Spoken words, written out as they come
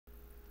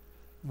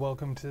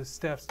Welcome to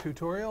Steph's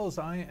Tutorials.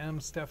 I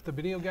am Steph the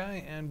Video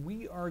Guy, and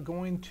we are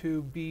going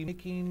to be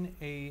making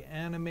a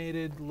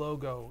animated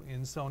logo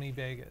in Sony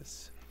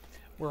Vegas.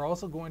 We're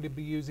also going to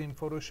be using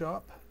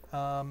Photoshop.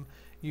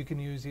 You can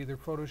use either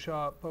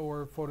Photoshop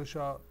or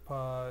Photoshop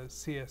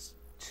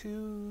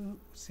CS2,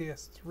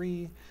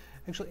 CS3.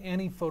 Actually,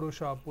 any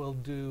Photoshop will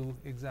do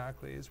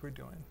exactly as we're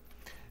doing.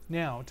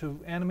 Now, to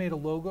animate a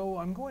logo,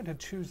 I'm going to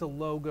choose a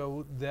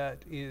logo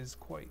that is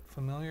quite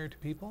familiar to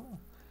people.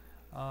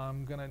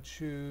 I'm going to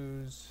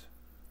choose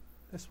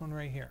this one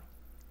right here.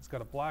 It's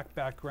got a black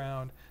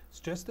background. It's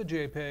just a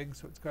JPEG,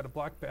 so it's got a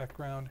black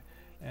background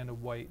and a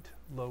white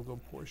logo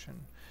portion.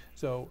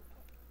 So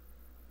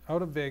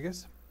out of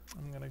Vegas,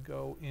 I'm going to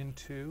go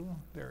into,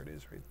 there it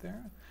is right there.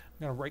 I'm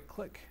going to right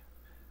click,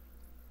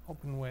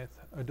 open with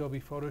Adobe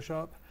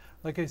Photoshop.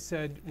 Like I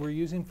said, we're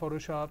using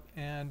Photoshop,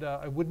 and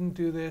I wouldn't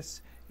do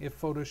this if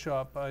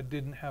Photoshop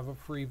didn't have a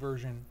free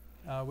version,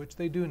 which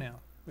they do now,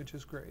 which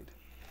is great.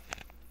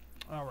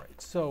 All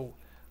right, so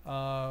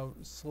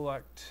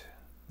select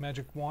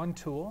Magic Wand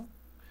tool.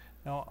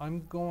 Now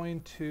I'm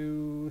going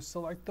to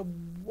select the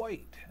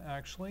white,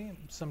 actually.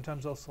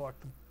 Sometimes I'll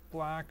select the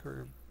black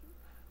or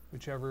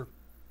whichever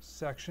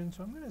section.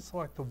 So I'm going to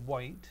select the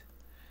white.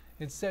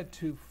 It's set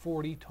to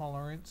 40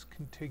 tolerance,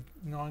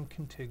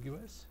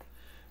 non-contiguous.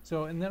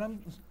 So, and then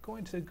I'm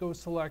going to go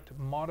select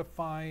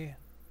Modify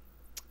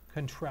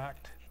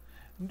Contract.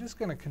 I'm just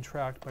going to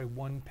contract by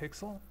 1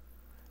 pixel.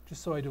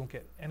 Just so I don't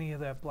get any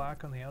of that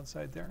black on the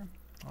outside there.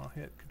 I'll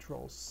hit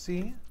Control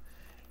C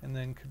and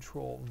then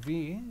Control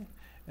V,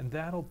 and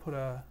that'll put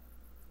another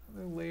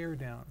layer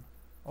down.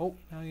 Oh,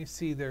 now you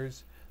see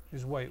there's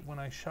white. When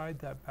I shade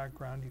that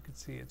background, you can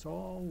see it's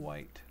all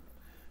white.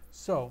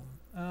 So,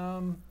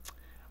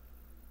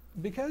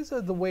 because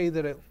of the way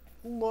that it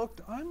looked,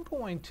 I'm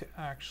going to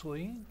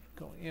actually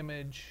go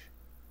Image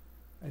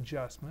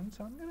Adjustments.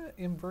 I'm going to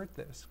invert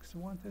this because I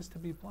want this to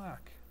be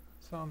black.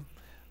 So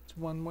it's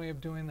one way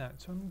of doing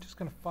that. So I'm just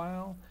going to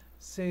File,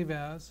 Save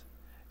As,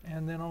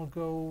 and then I'll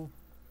go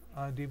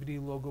DVD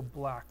logo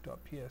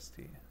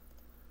black.pst.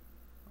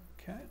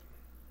 Okay.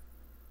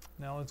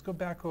 Now let's go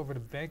back over to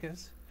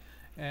Vegas,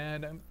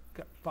 and I've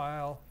got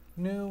File,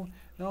 New,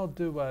 and I'll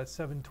do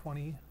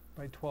 720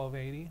 by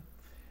 1280,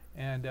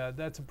 and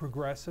that's a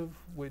progressive,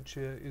 which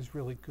is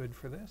really good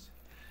for this.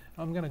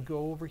 I'm going to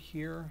go over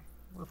here,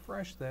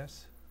 refresh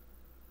this.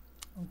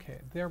 Okay,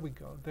 there we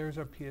go. There's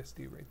our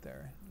PSD right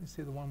there. You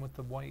see the one with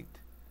the white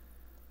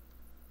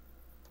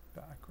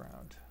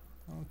background.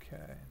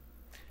 Okay.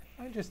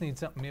 I just need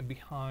something in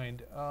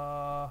behind.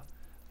 The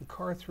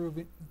car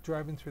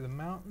driving through the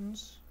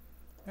mountains.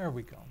 There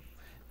we go.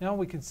 Now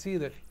we can see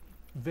that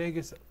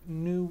Vegas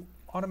knew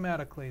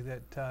automatically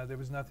that there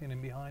was nothing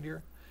in behind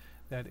here,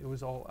 that it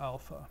was all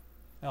alpha.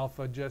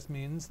 Alpha just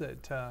means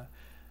that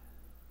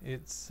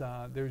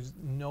there's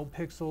no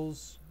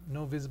pixels,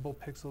 no visible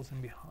pixels in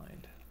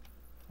behind.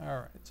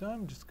 Alright, so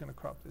I'm just going to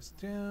crop this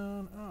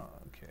down. Oh,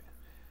 okay.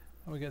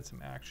 Oh, we got some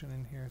action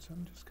in here, so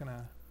I'm just going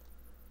to,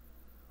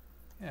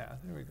 yeah,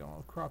 there we go.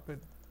 I'll crop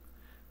it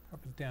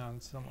down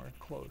somewhere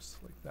close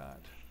like that.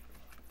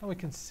 Now we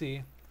can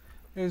see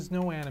there's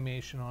no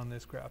animation on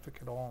this graphic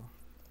at all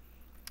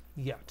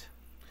yet.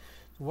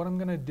 So what I'm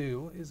going to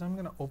do is I'm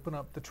going to open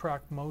up the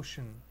Track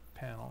Motion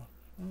panel.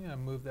 I'm going to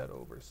move that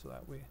over so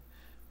that we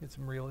get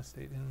some real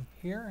estate in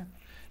here.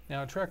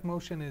 Now, Track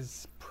Motion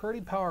is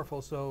pretty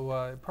powerful, so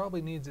it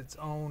probably needs its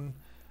own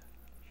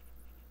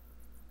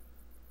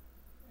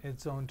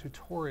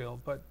tutorial.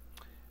 But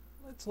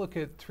let's look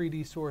at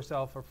 3D Source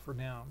Alpha for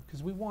now,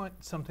 because we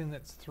want something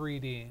that's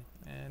 3D,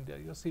 and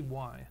you'll see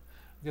why.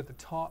 We got the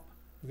top,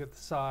 we got the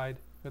side,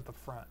 we got the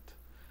front.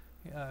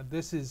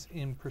 This is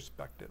in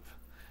perspective.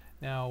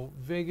 Now,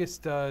 Vegas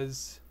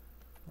does.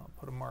 I'll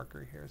put a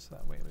marker here so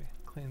that way we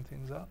clean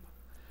things up.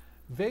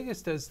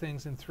 Vegas does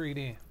things in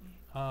 3D,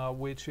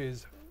 which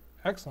is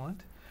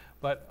excellent,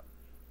 but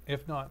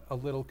if not, a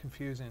little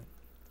confusing.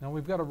 Now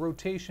we've got a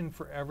rotation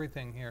for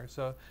everything here,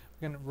 so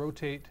we're going to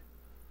rotate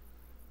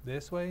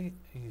this way.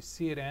 You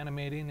see it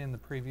animating in the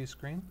preview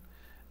screen,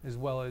 as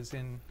well as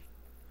in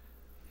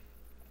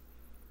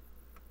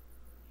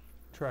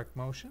Track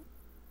Motion.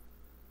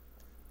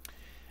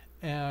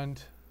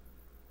 And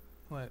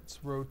let's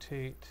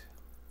rotate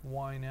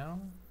Y now.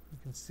 You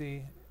can see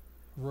it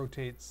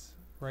rotates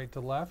right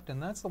to left,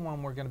 and that's the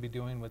one we're going to be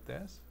doing with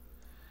this.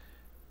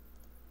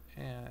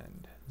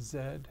 And Z,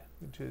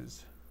 which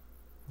is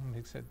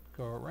makes it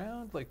go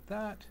around like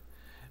that.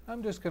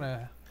 I'm just going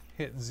to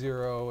hit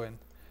 0 and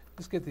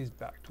just get these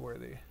back to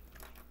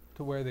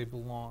where they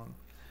belong.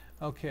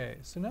 Okay,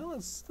 so now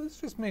let's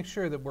just make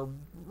sure that we're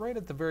right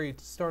at the very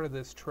start of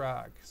this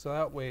track, so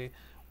that way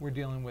we're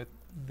dealing with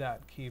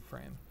that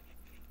keyframe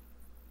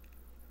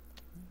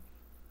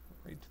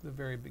right to the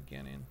very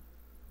beginning.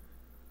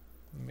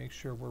 Make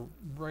sure we're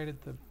right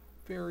at the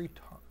very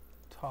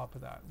top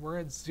of that. We're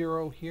at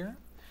 0 here.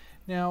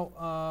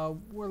 Now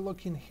we're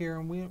looking here,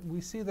 and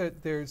we see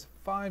that there's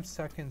 5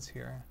 seconds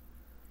here.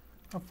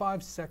 Now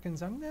 5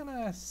 seconds, I'm going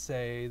to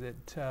say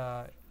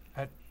that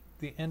at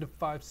the end of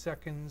 5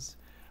 seconds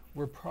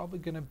we're probably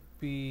going to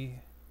be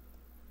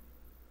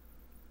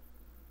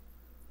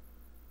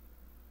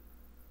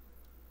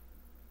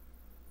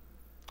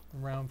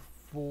around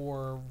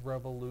 4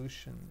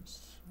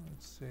 revolutions.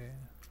 Let's see.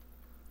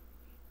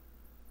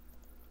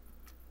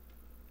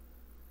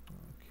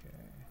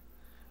 Okay,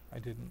 I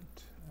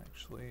didn't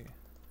actually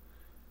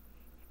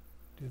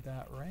do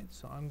that right,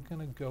 so I'm going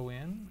to go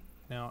in.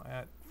 Now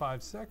at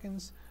 5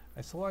 seconds,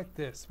 I select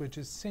this, which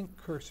is sync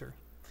cursor.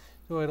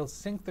 So it'll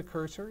sync the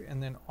cursor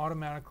and then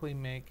automatically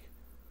make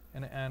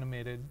an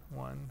animated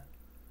 1,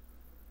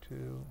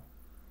 2,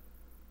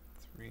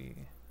 3,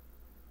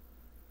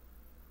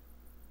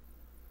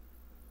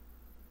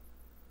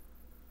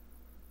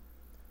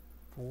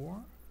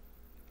 4.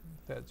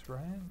 That's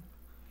right.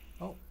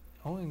 Oh,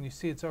 and you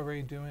see it's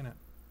already doing it.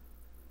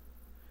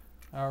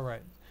 All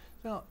right.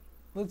 So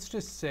let's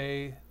just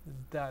say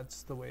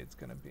that's the way it's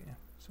going to be.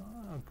 So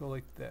I'll go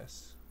like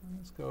this.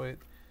 Let's go. It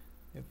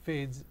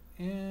fades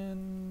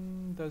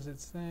in, does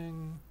its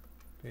thing,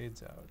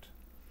 fades out.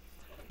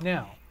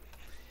 Now,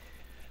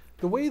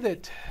 the way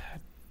that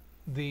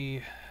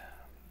the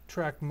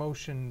track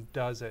motion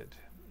does it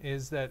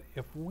is that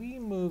if we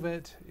move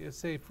it,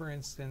 say for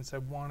instance I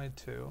wanted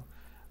to,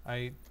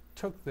 I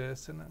took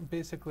this and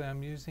basically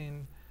I'm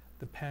using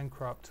the pan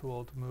crop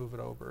tool to move it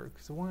over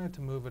because I wanted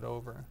to move it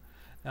over.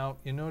 Now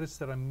you notice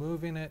that I'm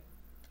moving it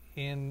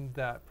in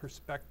that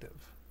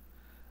perspective.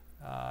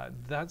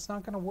 That's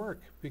not going to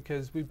work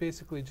because we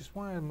basically just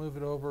want to move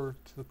it over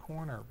to the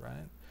corner,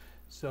 right?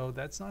 So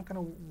that's not going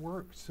to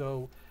work.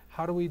 So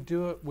how do we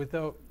do it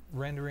without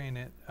rendering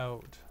it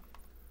out?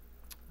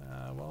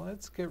 Well,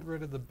 let's get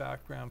rid of the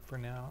background for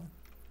now.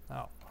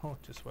 Oh,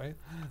 just wait.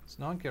 Let's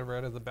not get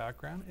rid of the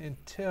background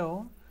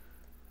until,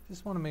 I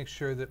just want to make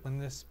sure that when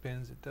this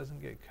spins, it doesn't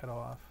get cut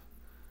off.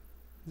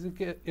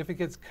 If it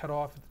gets cut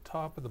off at the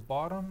top or the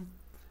bottom,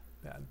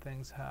 bad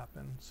things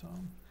happen. So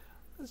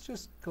let's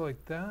just go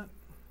like that.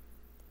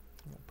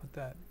 We'll put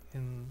that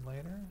in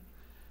later.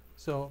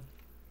 So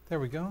there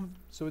we go.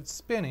 So it's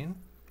spinning.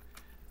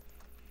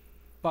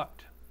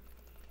 But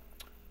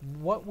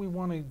what we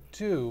want to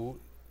do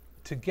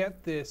to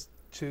get this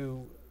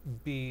to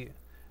be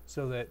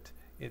so that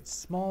it's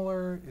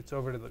smaller, it's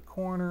over to the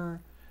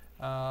corner,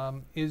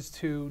 is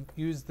to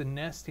use the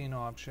nesting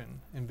option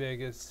in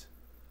Vegas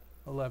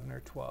 11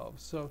 or 12.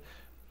 So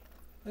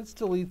let's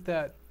delete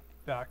that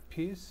back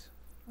piece.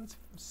 Let's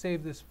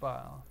save this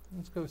file.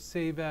 Let's go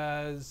save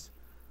as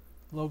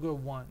logo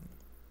 1.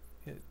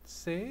 Hit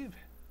save.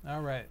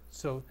 All right,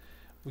 so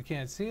we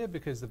can't see it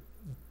because the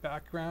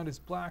background is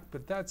black,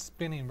 but that's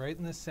spinning right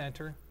in the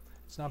center.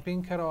 It's not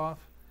being cut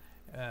off,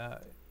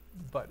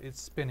 but it's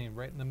spinning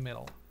right in the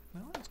middle.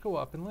 Now let's go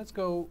up and let's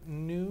go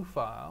new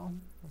file.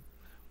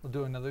 We'll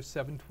do another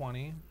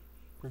 720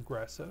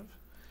 progressive.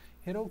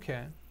 Hit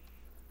OK.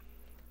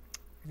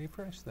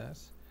 Refresh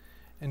this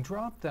and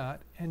drop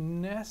that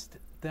and nest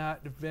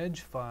that veg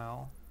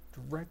file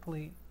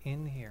directly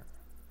in here.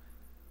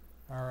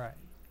 All right.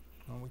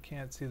 Well, we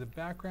can't see the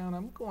background.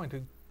 I'm going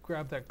to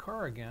grab that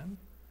car again.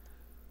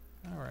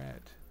 All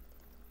right.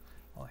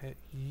 I'll hit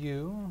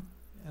U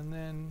and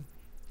then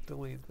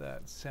delete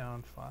that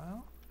sound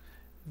file.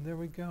 And there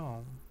we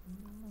go.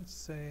 Let's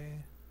say,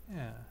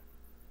 yeah,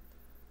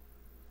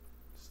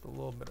 just a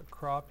little bit of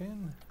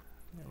cropping.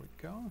 There we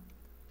go.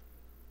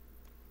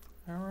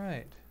 All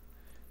right.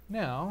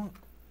 Now,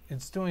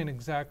 it's doing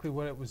exactly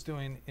what it was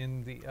doing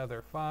in the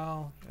other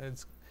file.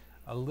 It's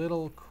a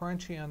little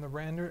crunchy on the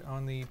render,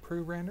 on the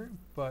pre-render,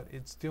 but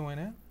it's doing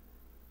it.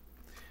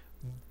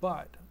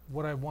 But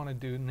what I want to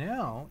do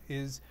now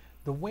is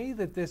the way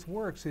that this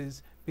works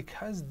is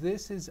because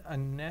this is a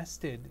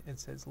nested, it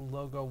says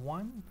logo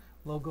 1,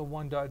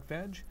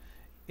 logo1.veg,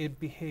 it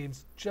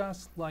behaves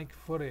just like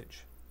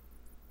footage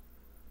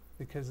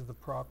because of the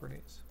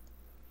properties.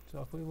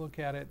 So if we look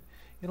at it,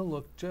 it'll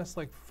look just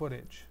like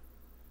footage.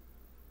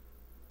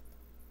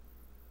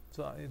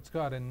 So it's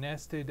got a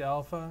nested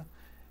alpha,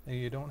 and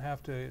you don't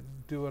have to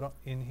do it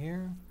in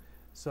here.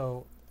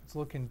 So it's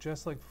looking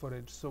just like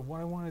footage. So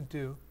what I want to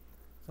do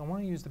is I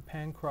want to use the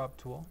pan crop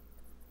tool.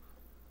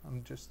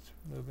 I'm just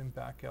moving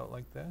back out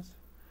like this.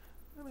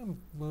 I'm going to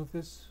move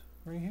this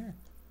right here.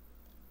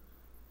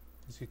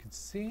 As you can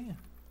see,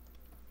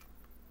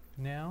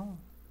 now,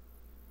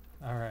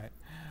 all right,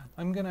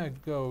 I'm going to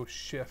go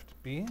Shift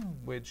B,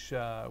 which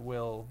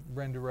will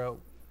render out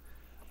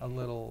a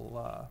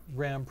little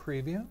RAM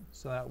preview,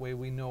 so that way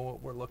we know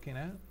what we're looking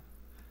at.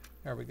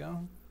 There we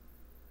go.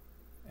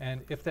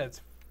 And if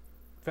that's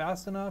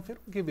fast enough,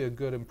 it'll give you a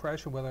good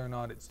impression whether or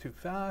not it's too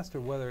fast or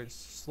whether it's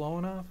slow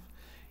enough.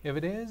 If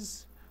it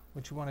is,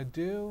 what you want to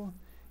do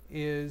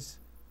is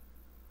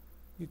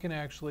you can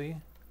actually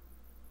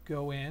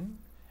go in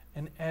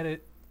and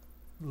edit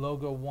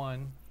logo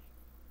 1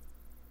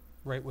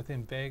 right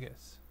within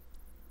Vegas.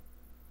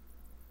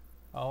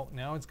 Oh,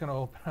 now it's going to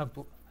open up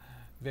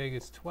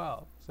Vegas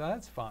 12. So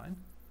that's fine.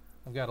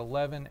 I've got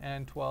 11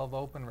 and 12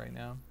 open right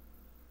now.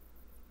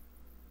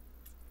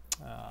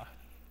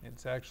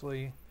 It's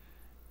actually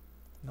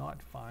not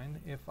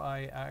fine. If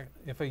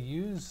I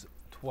use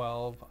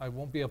 12. I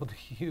won't be able to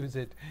use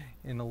it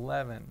in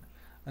 11.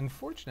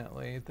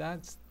 Unfortunately,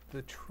 that's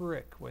the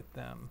trick with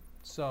them.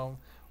 So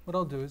what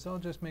I'll do is I'll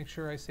just make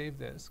sure I save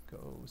this.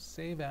 Go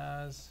save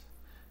as.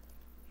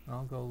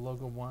 I'll go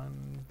logo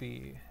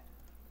 1b.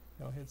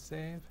 Go hit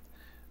save.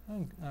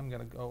 I'm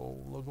going to go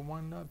logo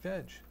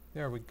 1.veg.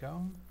 There we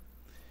go.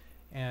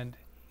 And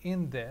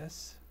in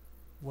this,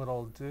 what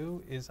I'll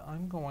do is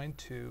I'm going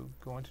to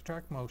go into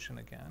track motion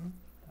again.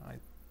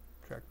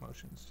 Track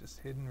motion is just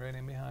hidden right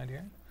in behind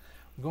here.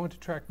 I'm going to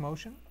track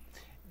motion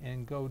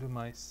and go to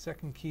my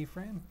second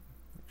keyframe.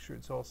 Make sure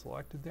it's all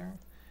selected there.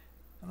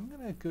 And I'm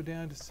going to go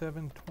down to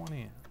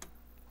 720.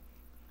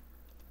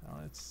 Now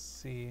let's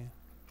see.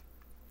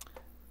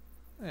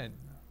 And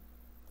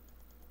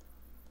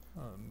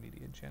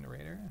media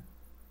generator,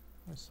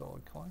 a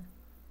solid color,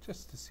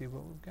 just to see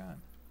what we've got.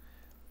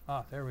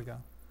 Ah, there we go.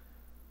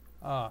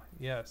 Ah,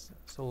 yes.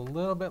 So a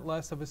little bit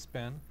less of a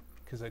spin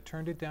because I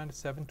turned it down to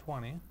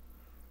 720,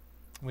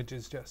 which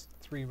is just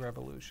 3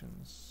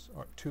 revolutions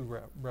or 2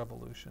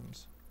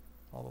 revolutions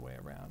all the way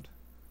around.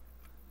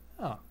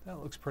 Oh, that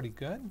looks pretty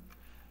good.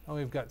 Now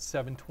we've got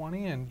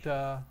 720, and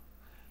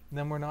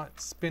then we're not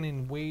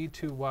spinning way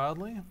too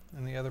wildly.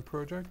 And the other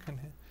project can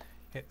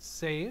hit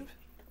save.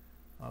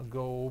 I'll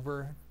go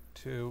over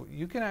to,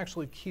 you can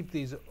actually keep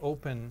these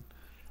open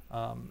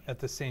at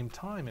the same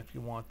time if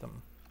you want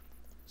them.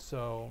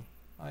 So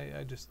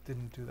I just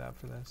didn't do that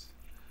for this.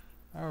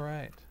 All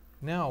right,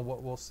 now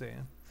what we'll see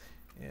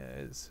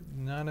is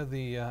none of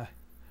the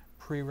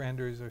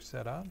pre-renders are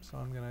set up, so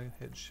I'm going to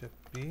hit Shift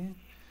B.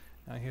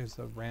 Now here's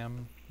the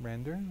RAM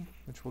render,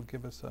 which will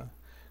give us a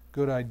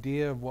good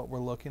idea of what we're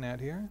looking at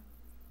here.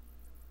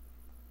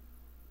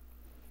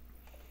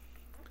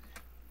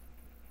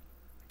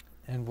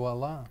 And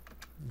voila,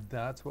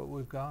 that's what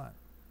we've got.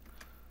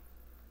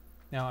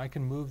 Now I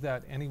can move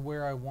that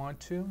anywhere I want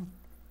to.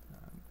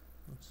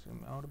 Let's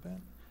zoom out a bit.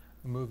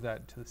 Move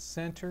that to the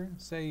center.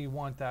 Say you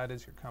want that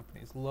as your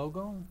company's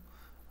logo.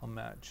 I'll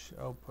match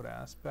output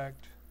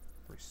aspect,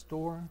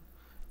 restore.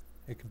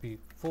 It could be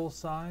full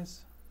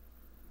size.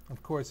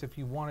 Of course, if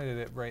you wanted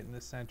it right in the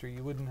center,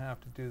 you wouldn't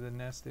have to do the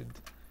nested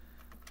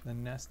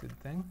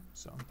thing.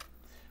 So,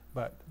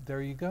 but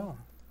there you go.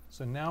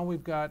 So now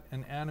we've got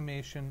an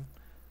animation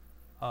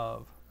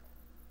of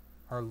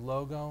our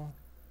logo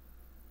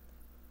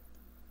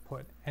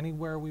put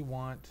anywhere we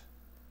want,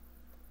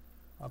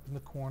 up in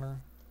the corner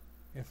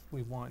if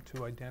we want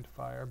to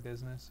identify our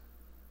business,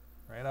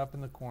 right up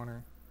in the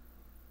corner,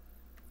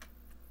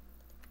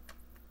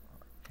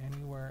 or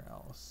anywhere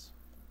else.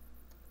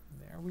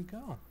 There we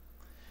go.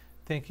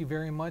 Thank you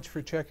very much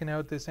for checking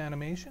out this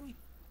animation.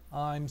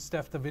 I'm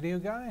Steph the Video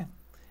Guy.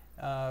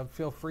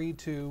 Feel free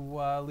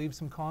to leave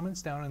some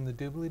comments down in the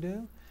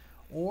doobly-doo,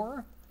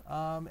 or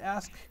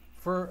ask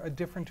for a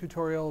different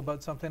tutorial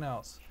about something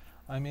else.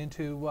 I'm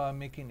into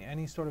making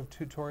any sort of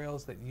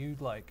tutorials that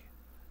you'd like.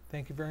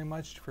 Thank you very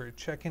much for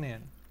checking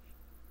in.